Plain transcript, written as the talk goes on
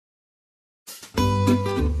Hey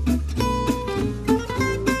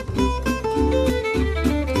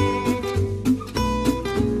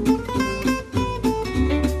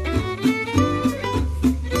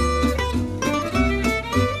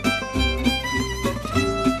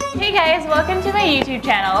guys, welcome to my YouTube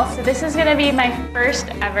channel. So this is gonna be my first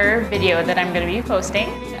ever video that I'm gonna be posting.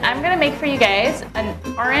 I'm gonna make for you guys an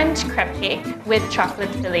orange crepe cake with chocolate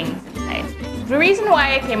fillings inside. The reason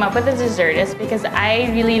why I came up with this dessert is because I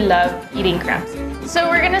really love eating crepes. So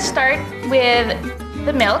we're gonna start with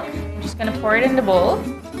the milk. I'm just gonna pour it in the bowl.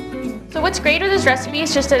 So what's great with this recipe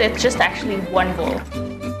is just that it's just actually one bowl.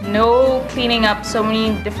 No cleaning up so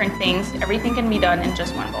many different things. Everything can be done in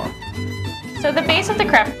just one bowl. So the base of the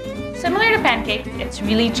crepe, similar to pancake, it's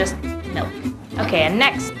really just milk. Okay, and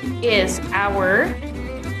next is our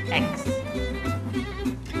eggs.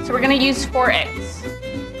 So we're gonna use 4 eggs.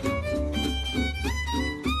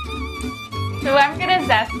 So I'm gonna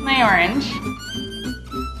zest my orange.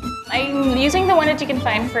 I'm using the one that you can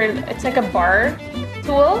find for, it's like a bar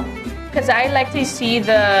tool, because I like to see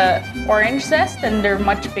the orange zest and they're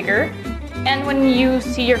much bigger. And when you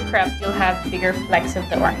see your crepe, you'll have bigger flecks of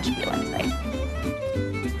the orange peel inside.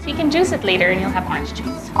 So you can juice it later and you'll have orange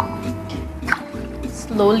juice.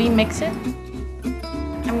 Slowly mix it.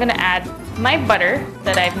 I'm gonna add my butter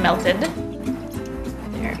that I've melted.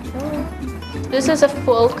 There we go. This is a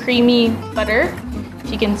full creamy butter. If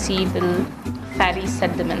you can see the fatty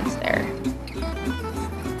sediments there.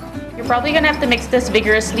 You're probably gonna have to mix this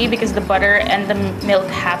vigorously because the butter and the milk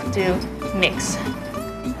have to mix.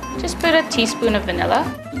 Just put a teaspoon of vanilla.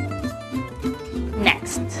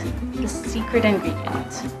 Next, the secret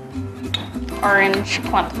ingredient, orange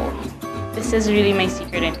quantole. This is really my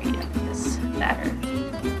secret ingredient, this batter.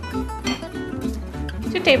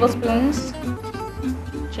 2 tablespoons,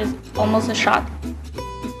 which is almost a shot.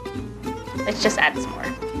 Let's just add some more.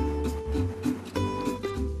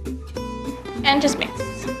 And just mix.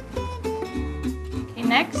 Okay,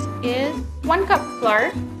 next is 1 cup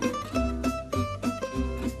flour.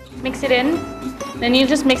 Mix it in, then you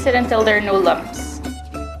just mix it until there are no lumps.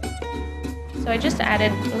 So I just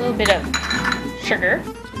added a little bit of sugar.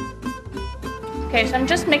 Okay, so I'm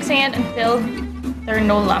just mixing it until there are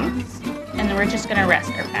no lumps, and then we're just gonna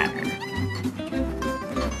rest our batter.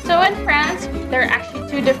 So in France, there are actually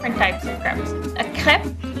 2 different types of crepes. A crepe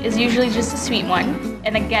is usually just a sweet one,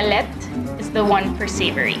 and a galette is the one for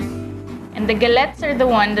savory. And the galettes are the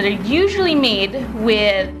one that are usually made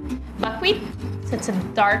with buckwheat. So it's a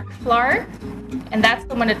dark flour, and that's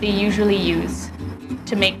the one that they usually use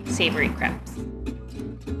to make savory crepes.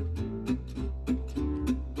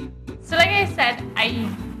 So like I said, I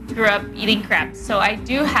grew up eating crepes, so I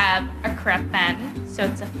do have a crepe pan. So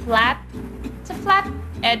it's a flat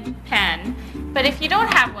edge pan, but if you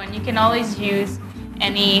don't have one, you can always use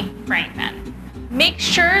any frying pan. Make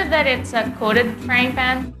sure that it's a coated frying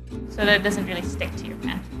pan so that it doesn't really stick to your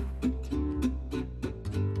pan.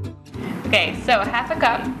 Okay, so 1/2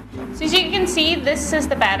 cup. So as you can see, this is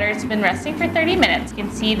the batter. It's been resting for 30 minutes. You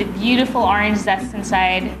can see the beautiful orange zest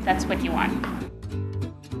inside. That's what you want.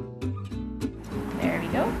 There we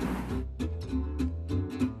go.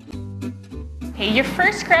 Okay, your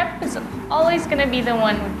first crepe is always gonna be the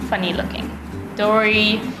one funny looking. Don't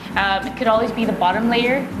worry, it could always be the bottom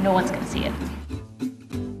layer. No one's gonna see it.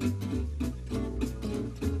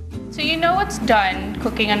 So you know it's done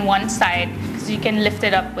cooking on one side because you can lift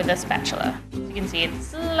it up with a spatula. You can see it's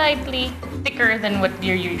slightly thicker than what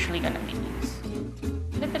you're usually going to use.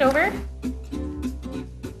 Flip it over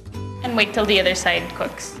and wait till the other side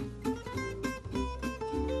cooks.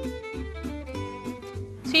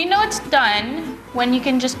 So you know it's done when you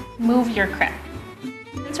can just move your crepe.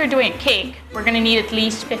 Since we're doing a cake, we're going to need at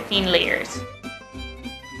least 15 layers.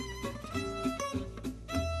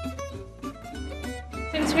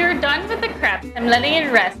 Since we were done with the crepe, I'm letting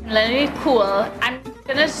it rest and letting it cool. I'm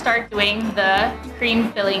gonna start doing the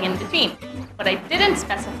cream filling in between. What I didn't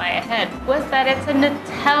specify ahead was that it's a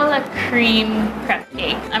Nutella cream crepe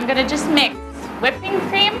cake. I'm gonna just mix whipping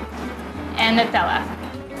cream and Nutella.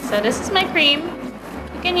 So this is my cream.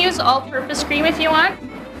 You can use all-purpose cream if you want.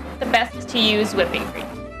 The best is to use whipping cream.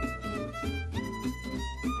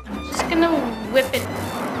 I'm just gonna whip it.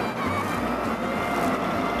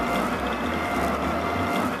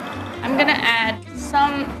 I'm gonna add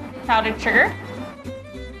some powdered sugar.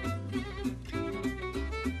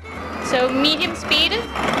 So medium speed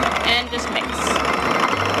and just mix.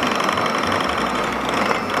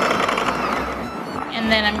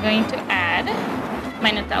 And then I'm going to add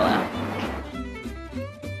my Nutella.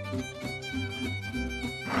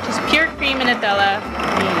 Just pure cream and Nutella.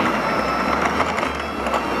 Mm.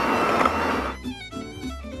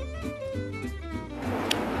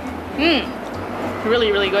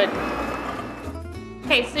 Really, really good.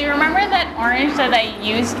 Okay, so you remember that orange that I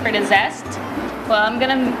used for the zest? Well, I'm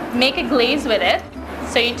gonna make a glaze with it.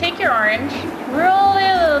 So you take your orange, roll it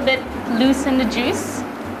a little bit loose in the juice,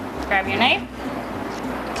 grab your knife,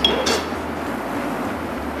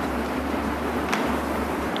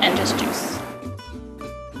 and just juice.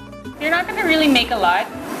 You're not gonna really make a lot,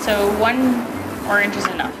 so 1 orange is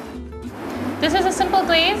enough. This is a simple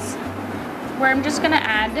glaze where I'm just gonna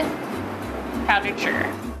add powdered sugar.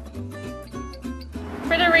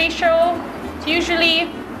 For the ratio, it's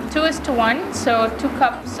usually 2:1, so 2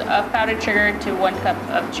 cups of powdered sugar to 1 cup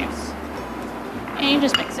of juice. And you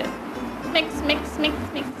just mix it. Mix, mix, mix,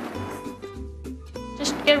 mix.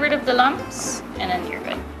 Just get rid of the lumps, and then you're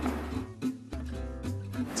good.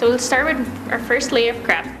 So we'll start with our first layer of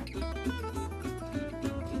crepe.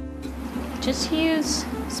 Just use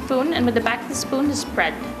a spoon, and with the back of the spoon, just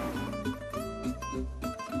spread.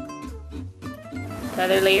 The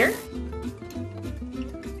other layer.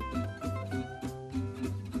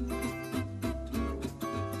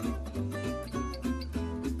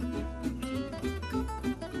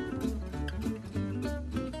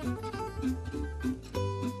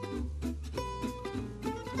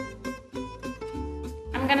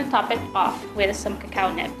 I'm gonna top it off with some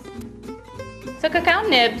cacao nibs. So cacao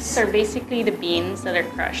nibs are basically the beans that are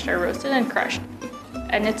crushed, or roasted and crushed.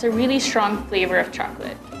 And it's a really strong flavor of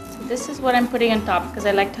chocolate. So this is what I'm putting on top because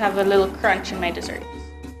I like to have a little crunch in my desserts.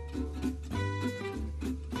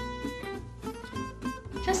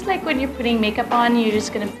 Just like when you're putting makeup on, you're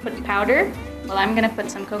just gonna put powder. Well, I'm gonna put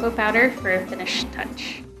some cocoa powder for a finished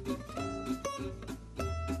touch.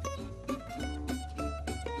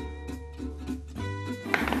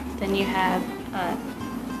 Then you have a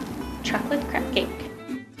chocolate crepe cake.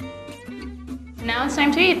 Now it's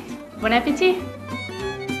time to eat. Bon appetit!